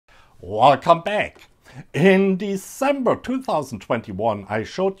Welcome back! In December 2021, I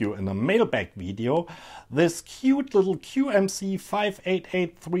showed you in a mailbag video this cute little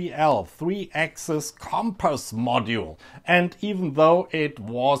QMC5883L 3-axis compass module. And even though it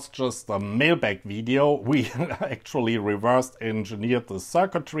was just a mailbag video, we actually reversed engineered the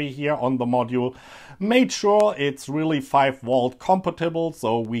circuitry here on the module, made sure it's really 5-volt compatible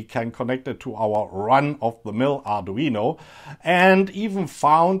so we can connect it to our run-of-the-mill Arduino, and even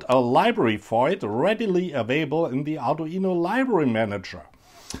found a library for it readily available in the Arduino Library Manager.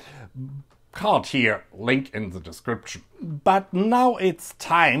 Card here, link in the description. But now it's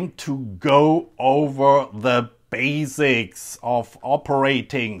time to go over the basics of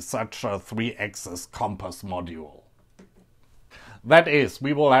operating such a 3-axis compass module. That is,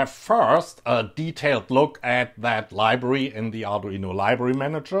 we will have first a detailed look at that library in the Arduino Library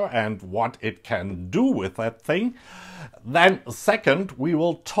Manager and what it can do with that thing. Then second, we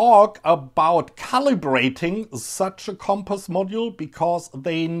will talk about calibrating such a compass module because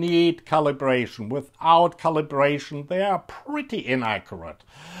they need calibration. Without calibration, they are pretty inaccurate.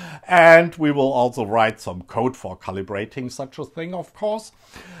 And we will also write some code for calibrating such a thing, of course.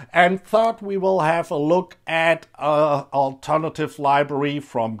 And third, we will have a look at an alternative library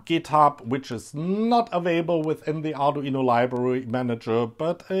from GitHub, which is not available within the Arduino Library Manager,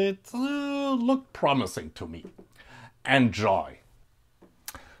 but it looked promising to me. Enjoy!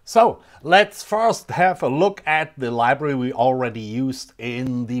 So let's first have a look at the library we already used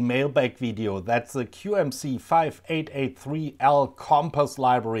in the mailbag video. That's the QMC5883L compass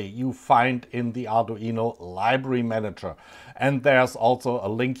library you find in the Arduino Library Manager. And there's also a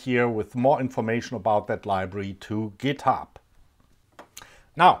link here with more information about that library to GitHub.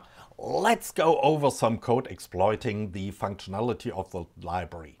 Now, let's go over some code exploiting the functionality of the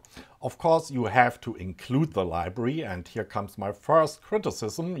library. Of course, you have to include the library, and here comes my first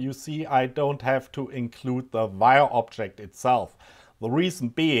criticism. You see, I don't have to include the wire object itself. The reason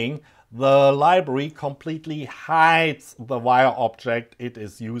being, the library completely hides the wire object it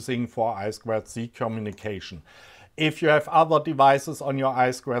is using for I2C communication. If you have other devices on your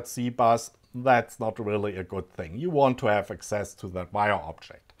I2C bus, that's not really a good thing. You want to have access to that wire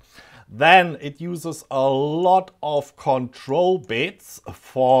object. Then it uses a lot of control bits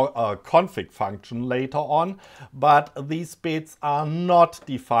for a config function later on, but these bits are not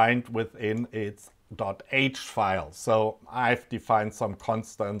defined within its .h file. So I've defined some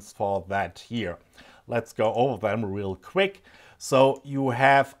constants for that here. Let's go over them real quick. So you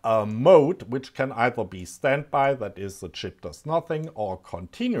have a mode which can either be standby, that is the chip does nothing, or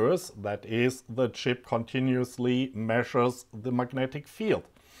continuous, that is the chip continuously measures the magnetic field.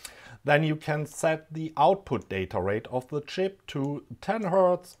 Then you can set the output data rate of the chip to 10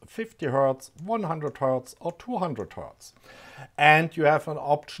 Hz, 50 Hz, 100 Hz or 200 Hz. And you have an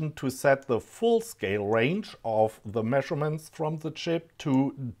option to set the full scale range of the measurements from the chip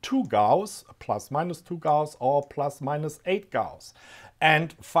to 2 Gauss, plus minus 2 Gauss or plus minus 8 Gauss.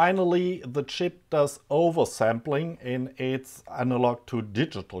 And finally, the chip does oversampling in its analog to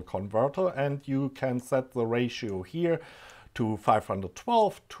digital converter, and you can set the ratio here to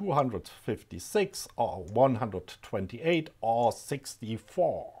 512, 256 or 128 or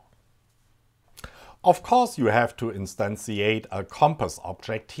 64. Of course, you have to instantiate a compass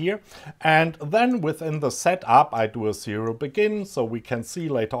object here, and then within the setup I do a serial begin so we can see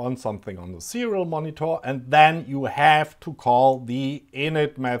later on something on the serial monitor, and then you have to call the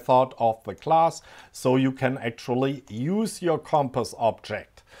init method of the class so you can actually use your compass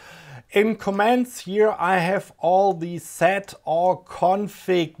object. In commands here I have all the set or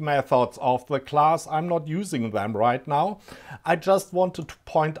config methods of the class. I'm not using them right now. I just wanted to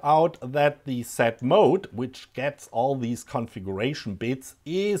point out that the set mode, which gets all these configuration bits,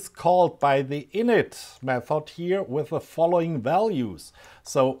 is called by the init method here with the following values.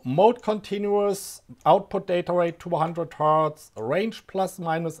 So mode continuous, output data rate 200 Hz, range plus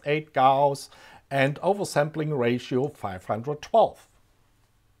minus 8 Gauss, and oversampling ratio 512.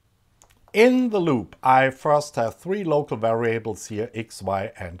 In the loop, I first have 3 local variables here, x,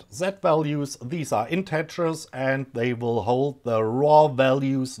 y, and z values. These are integers and they will hold the raw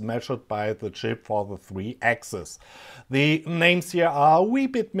values measured by the chip for the 3 axes. The names here are a wee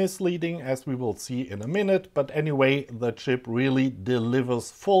bit misleading, as we will see in a minute, but anyway, the chip really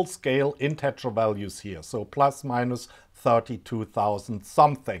delivers full-scale integer values here, so plus minus 32,000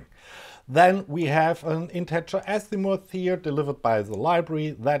 something. Then we have an integer azimuth here delivered by the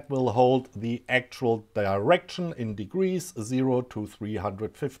library that will hold the actual direction in degrees 0 to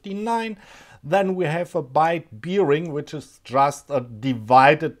 359. Then we have a byte bearing, which is just a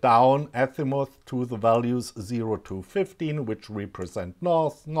divided down azimuth to the values 0 to 15, which represent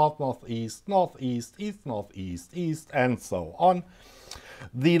north, north, northeast, northeast, east, northeast, east, and so on.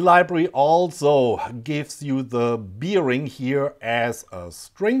 The library also gives you the bearing here as a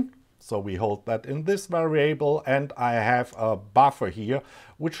string. So we hold that in this variable, and I have a buffer here,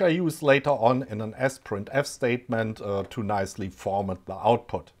 which I use later on in an sprintf statement to nicely format the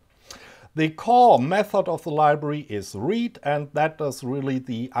output. The core method of the library is read, and that does really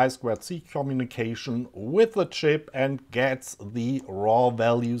the I2C communication with the chip and gets the raw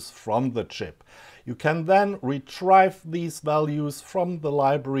values from the chip. You can then retrieve these values from the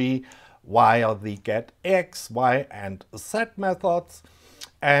library via the get x, y, and z methods.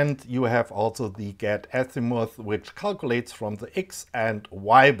 And you have also the get azimuth, which calculates from the x and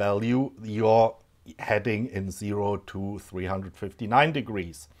y value your heading in 0 to 359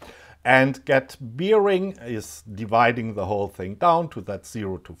 degrees. And get bearing is dividing the whole thing down to that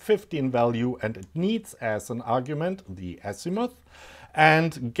 0 to 15 value, and it needs as an argument the azimuth.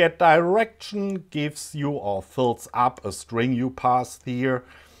 And get direction gives you or fills up a string you passed here,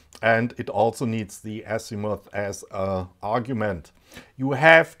 and it also needs the azimuth as an argument. You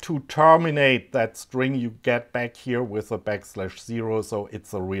have to terminate that string you get back here with a \0, so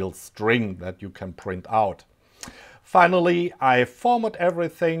it's a real string that you can print out. Finally, I format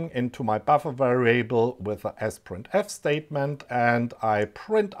everything into my buffer variable with a sprintf statement, and I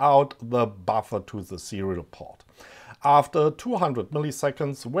print out the buffer to the serial port. After 200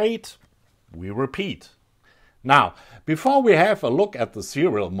 milliseconds wait, we repeat. Now, before we have a look at the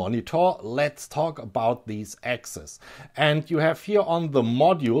serial monitor, let's talk about these axes. And you have here on the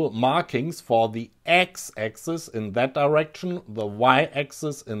module markings for the x-axis in that direction, the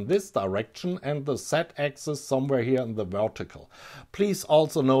y-axis in this direction, and the z-axis somewhere here in the vertical. Please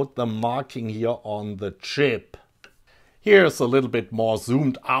also note the marking here on the chip. Here's a little bit more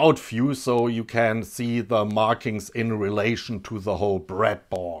zoomed out view so you can see the markings in relation to the whole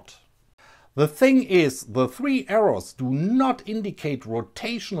breadboard. The thing is, the three arrows do not indicate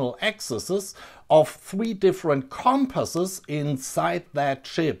rotational axes of three different compasses inside that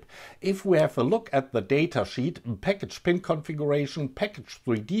chip. If we have a look at the datasheet, package pin configuration, package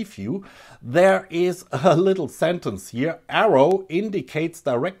 3D view, there is a little sentence here. Arrow indicates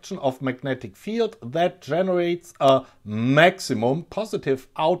direction of magnetic field that generates a maximum positive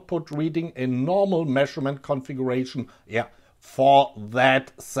output reading in normal measurement configuration, for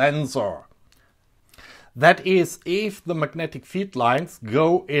that sensor. That is, if the magnetic field lines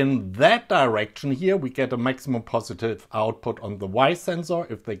go in that direction here, we get a maximum positive output on the Y sensor.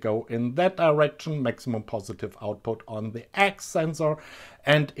 If they go in that direction, maximum positive output on the X sensor.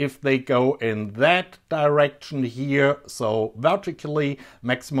 And if they go in that direction here, so vertically,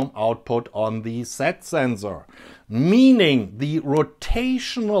 maximum output on the Z sensor. Meaning the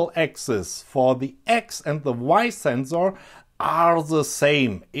rotational axis for the X and the Y sensor are the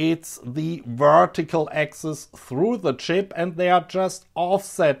same. It's the vertical axis through the chip, and they are just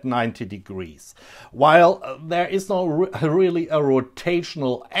offset 90 degrees. While there is no really a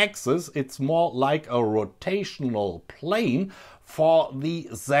rotational axis, it's more like a rotational plane for the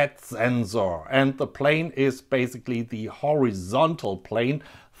Z sensor. And the plane is basically the horizontal plane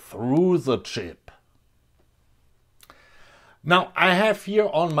through the chip. Now, I have here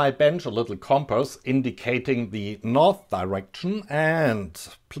on my bench a little compass indicating the north direction, and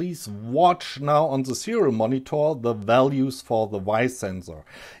please watch now on the serial monitor the values for the Y sensor.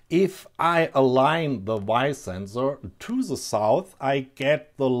 If I align the Y sensor to the south, I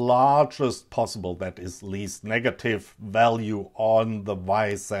get the largest possible, that is least negative value on the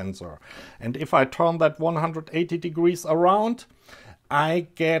Y sensor. And if I turn that 180 degrees around, I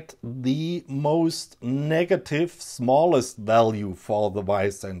get the most negative, smallest value for the Y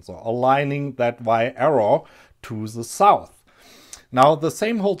sensor, aligning that Y arrow to the south. Now the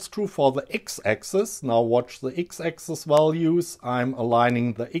same holds true for the x-axis. Now watch the x-axis values. I'm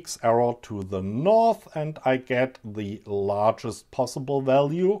aligning the x arrow to the north, and I get the largest possible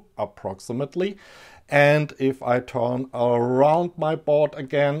value, approximately. And if I turn around my board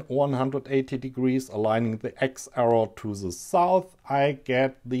again 180 degrees, aligning the X arrow to the south, I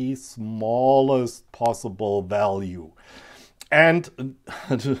get the smallest possible value. And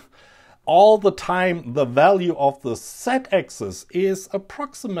all the time the value of the Z-axis is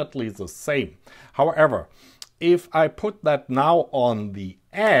approximately the same. However, if I put that now on the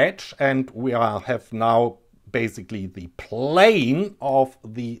edge, and we have now basically the plane of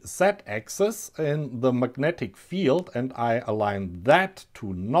the z-axis in the magnetic field, and I align that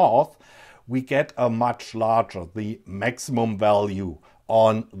to north, we get a much larger, the maximum value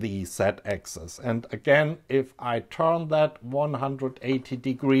on the z-axis. And again, if I turn that 180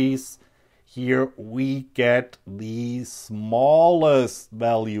 degrees, here we get the smallest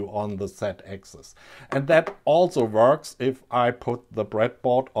value on the z-axis. And that also works if I put the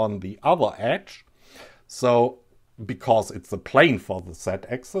breadboard on the other edge. So, because it's a plane for the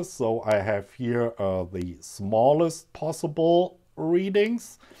z-axis, so I have here the smallest possible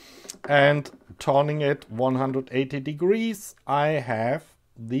readings. And turning it 180 degrees, I have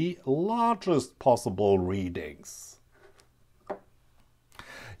the largest possible readings.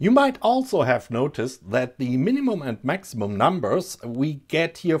 You might also have noticed that the minimum and maximum numbers we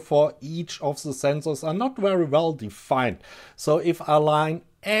get here for each of the sensors are not very well defined. So if I align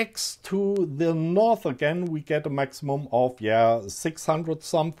X to the north again, we get a maximum of 600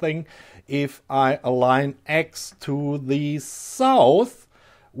 something. If I align X to the south,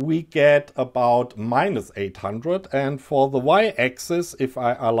 we get about minus 800, and for the y-axis, if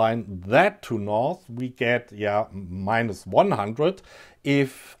I align that to north, we get minus 100.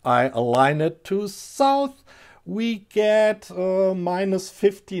 If I align it to south, we get minus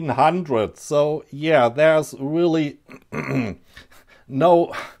 1500. So there's really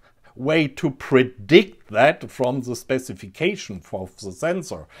no way to predict that from the specification of the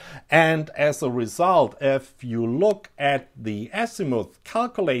sensor. And as a result, if you look at the azimuth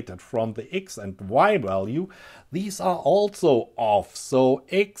calculated from the X and Y value, these are also off. So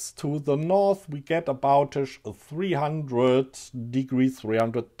X to the north, we get about 300 degrees,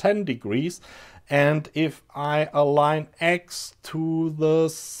 310 degrees. And if I align X to the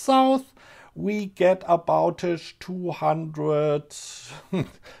south, we get about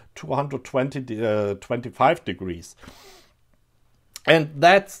 225 degrees. And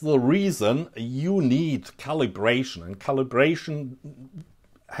that's the reason you need calibration. And calibration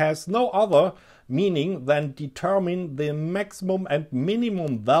has no other meaning than determine the maximum and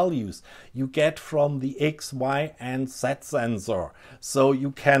minimum values you get from the X, Y, and Z sensor. So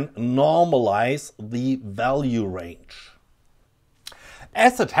you can normalize the value range.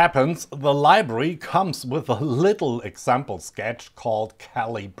 As it happens, the library comes with a little example sketch called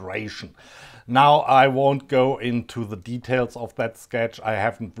Calibration. Now, I won't go into the details of that sketch, I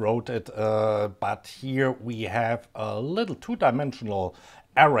haven't wrote it, but here we have a little two-dimensional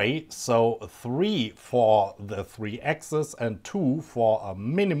array, so 3 for the 3 axes and 2 for a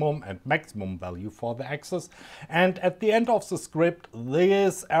minimum and maximum value for the axis. And at the end of the script,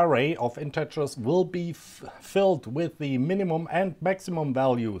 this array of integers will be filled with the minimum and maximum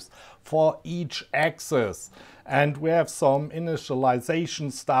values for each axis. And we have some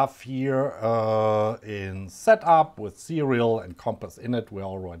initialization stuff here in setup with serial and compass init. We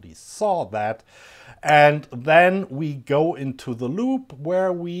already saw that. And then we go into the loop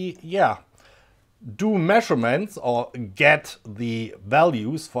where we, do measurements or get the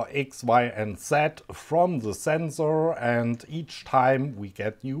values for X, Y, and Z from the sensor. And each time we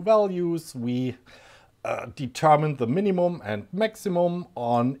get new values, we determine the minimum and maximum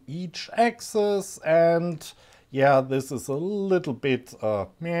on each axis. And this is a little bit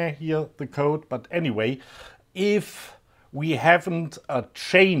here, the code. But anyway, if we haven't a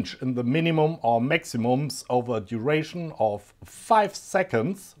change in the minimum or maximums over a duration of 5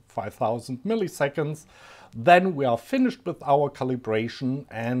 seconds, 5000 milliseconds, then we are finished with our calibration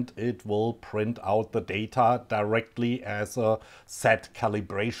and it will print out the data directly as a set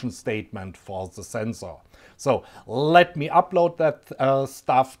calibration statement for the sensor. So let me upload that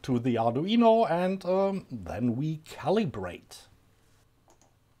stuff to the Arduino and then we calibrate.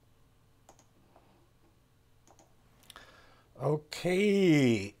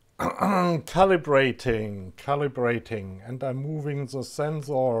 Okay, calibrating, and I'm moving the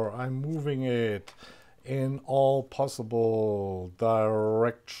sensor, I'm moving it in all possible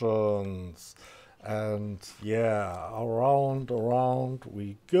directions. And around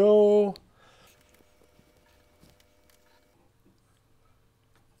we go.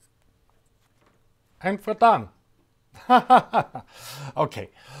 And we're done. Okay,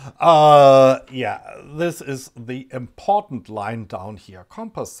 this is the important line down here.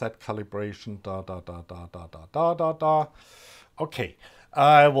 Compass set calibration, Okay,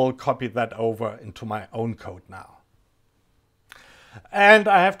 I will copy that over into my own code now. And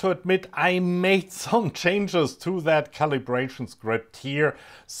I have to admit, I made some changes to that calibration script here.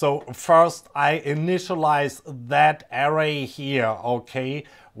 So first I initialize that array here, okay,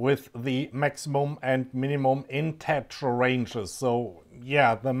 with the maximum and minimum integer ranges. So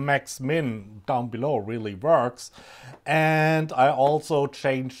yeah, the max min down below really works. And I also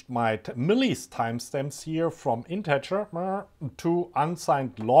changed my millis timestamps here from integer to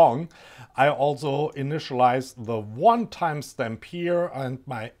unsigned long. I also initialized the 1 timestamp here, and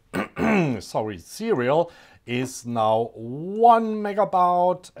my sorry, serial is now 1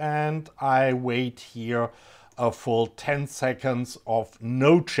 megabaud, and I wait here a full 10 seconds of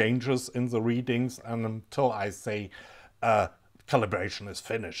no changes in the readings and until I say calibration is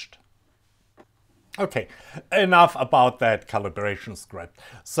finished. Okay, enough about that calibration script.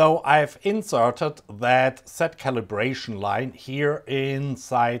 So I've inserted that set calibration line here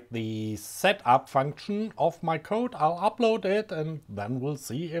inside the setup function of my code. I'll upload it and then we'll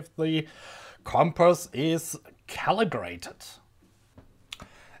see if the compass is calibrated.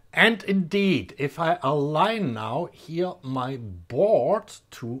 And indeed, if I align now here my board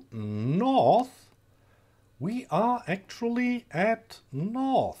to north, we are actually at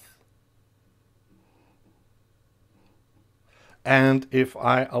north. And if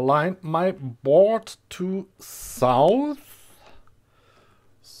I align my board to south,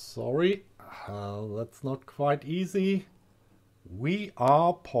 sorry, that's not quite easy. We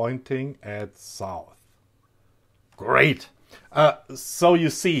are pointing at south. Great. So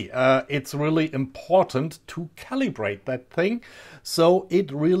you see, it's really important to calibrate that thing so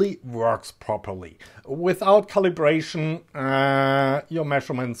it really works properly. Without calibration, your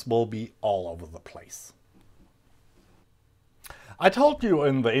measurements will be all over the place. I told you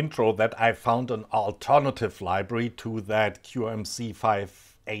in the intro that I found an alternative library to that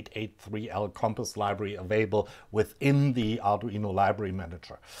QMC5883L compass library available within the Arduino Library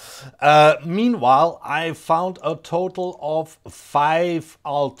Manager. Meanwhile, I found a total of 5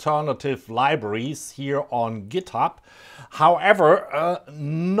 alternative libraries here on GitHub. However,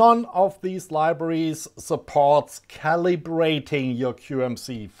 none of these libraries supports calibrating your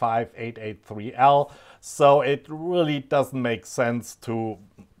QMC5883L. So it really doesn't make sense to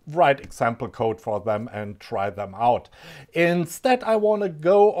write example code for them and try them out. Instead, I want to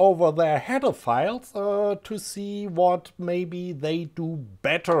go over their header files to see what maybe they do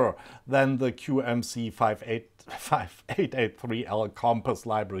better than the QMC5883L compass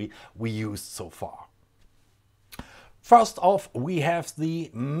library we used so far. First off, we have the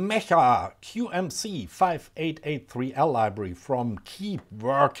Mecha QMC5883L library from Keep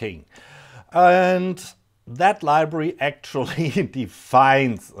Working. And that library actually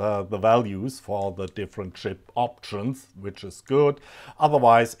defines the values for the different chip options, which is good.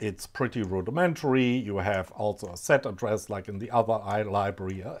 Otherwise, it's pretty rudimentary. You have also a set address like in the other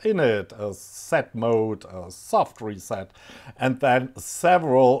library, init, a set mode, a soft reset, and then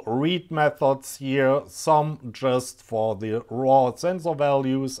several read methods here, some just for the raw sensor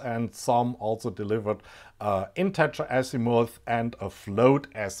values and some also delivered integer azimuth and a float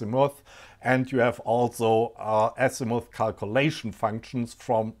azimuth. And you have also azimuth calculation functions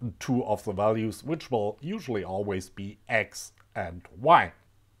from 2 of the values, which will usually always be x and y.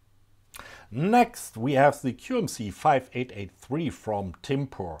 Next, we have the QMC5883 from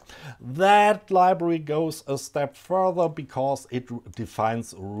Timpur. That library goes a step further because it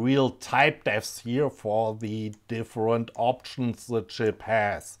defines real type defs here for the different options the chip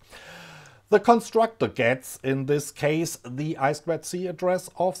has. The constructor gets, in this case, the I2C address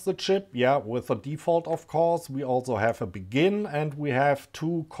of the chip, with a default of course. We also have a begin and we have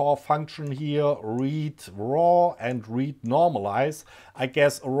 2 core functions here, read raw and read normalize. I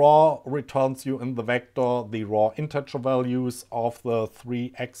guess raw returns you in the vector the raw integer values of the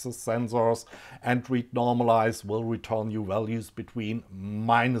 3 axis sensors, and read normalize will return you values between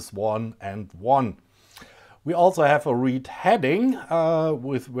 -1 and 1. We also have a read heading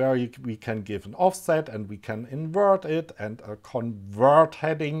with where we can give an offset and we can invert it, and a convert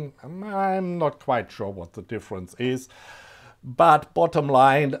heading. I'm not quite sure what the difference is, but bottom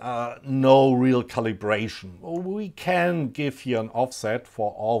line, no real calibration. We can give here an offset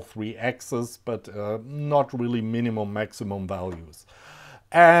for all 3 axes, but not really minimum maximum values.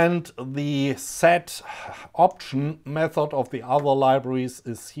 And the set option method of the other libraries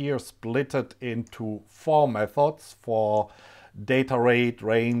is here splitted into 4 methods for data rate,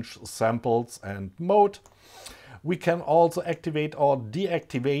 range, samples, and mode. We can also activate or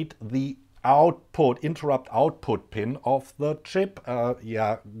deactivate the interrupt output pin of the chip.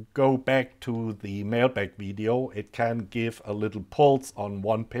 Go back to the mailback video. It can give a little pulse on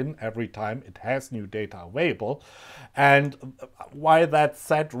 1 pin every time it has new data available. And why that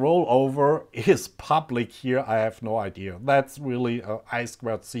set rollover is public here, I have no idea. That's really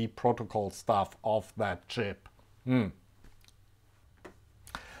I2C protocol stuff of that chip.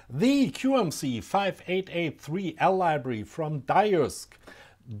 The QMC5883L library from Diusk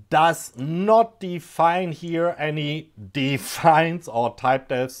does not define here any defines or type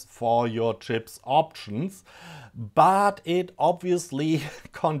defs for your chip's options, but it obviously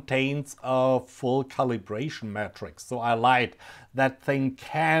contains a full calibration matrix. So I lied. That thing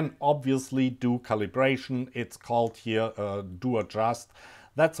can obviously do calibration. It's called here do adjust.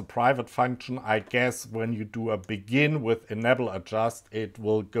 That's a private function. I guess when you do a begin with enable adjust, it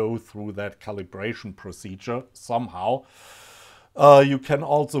will go through that calibration procedure somehow. You can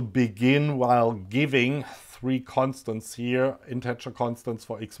also begin while giving 3 constants here, integer constants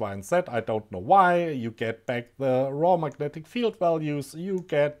for x, y, and z. I don't know why. You get back the raw magnetic field values. You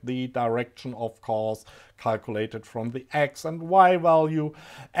get the direction, of course, calculated from the x and y value.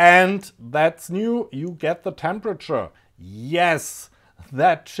 And that's new. You get the temperature. Yes,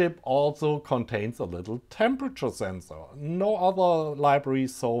 that chip also contains a little temperature sensor. No other library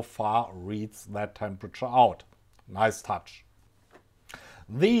so far reads that temperature out. Nice touch.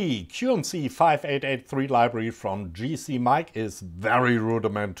 The QMC5883 library from GC Mike is very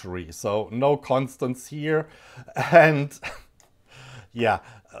rudimentary, so no constants here, and yeah,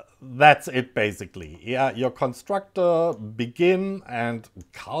 that's it basically. Yeah, your constructor begin and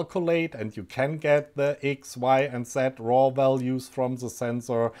calculate, and you can get the x, y, and z raw values from the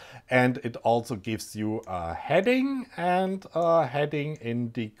sensor, and it also gives you a heading and a heading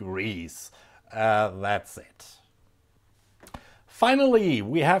in degrees. That's it. Finally,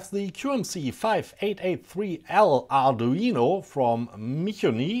 we have the QMC5883L Arduino from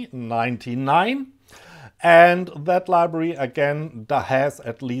Michony 99. And that library again has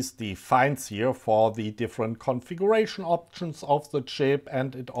at least defines here for the different configuration options of the chip,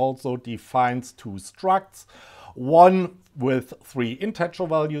 and it also defines 2 structs. One with 3 integer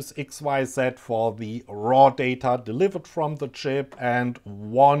values x, y, z for the raw data delivered from the chip, and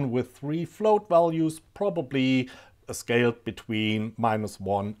one with 3 float values, probably scaled between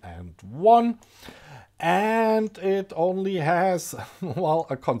 -1 and 1. And it only has, well,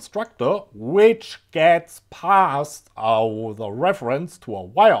 a constructor which gets passed the reference to a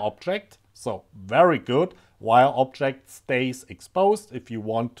wire object. So very good. Wire object stays exposed if you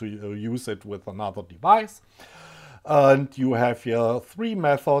want to use it with another device. And you have here 3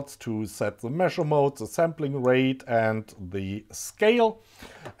 methods to set the measure mode, the sampling rate, and the scale.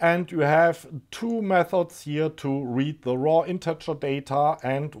 And you have 2 methods here to read the raw integer data,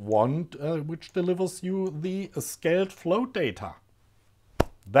 and one which delivers you the scaled float data.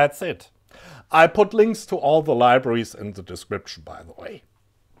 That's it. I put links to all the libraries in the description, by the way.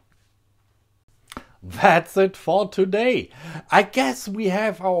 That's it for today. I guess we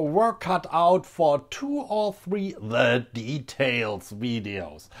have our work cut out for 2 or 3 the details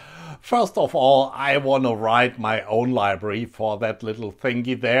videos. First of all, I want to write my own library for that little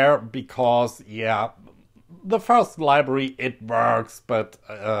thingy there, because yeah, the first library, it works, but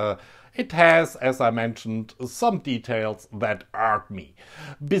it has, as I mentioned, some details that irk me.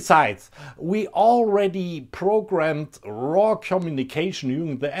 Besides, we already programmed raw communication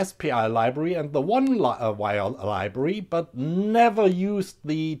using the SPI library and the one-wire library, but never used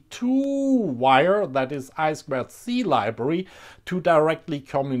the 2-wire, that is I2C library, to directly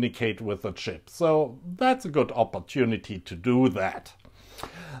communicate with the chip. So that's a good opportunity to do that.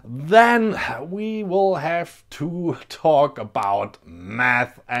 Then we will have to talk about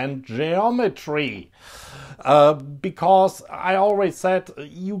math and geometry. Because I already said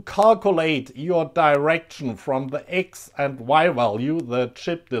you calculate your direction from the x and y value the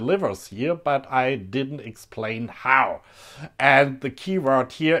chip delivers here, but I didn't explain how. And the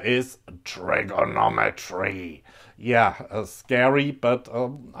keyword here is trigonometry. Yeah, scary, but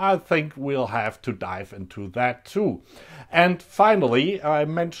I think we'll have to dive into that too. And finally, I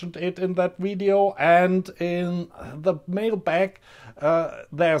mentioned it in that video, and in the mailbag,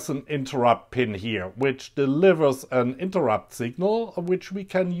 there's an interrupt pin here, which delivers an interrupt signal, which we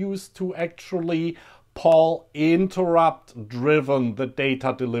can use to actually Paul interrupt driven the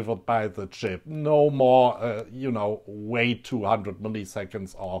data delivered by the chip. No more, you know, wait 200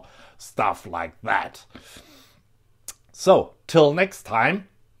 milliseconds or stuff like that. So, till next time,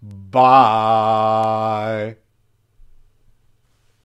 bye.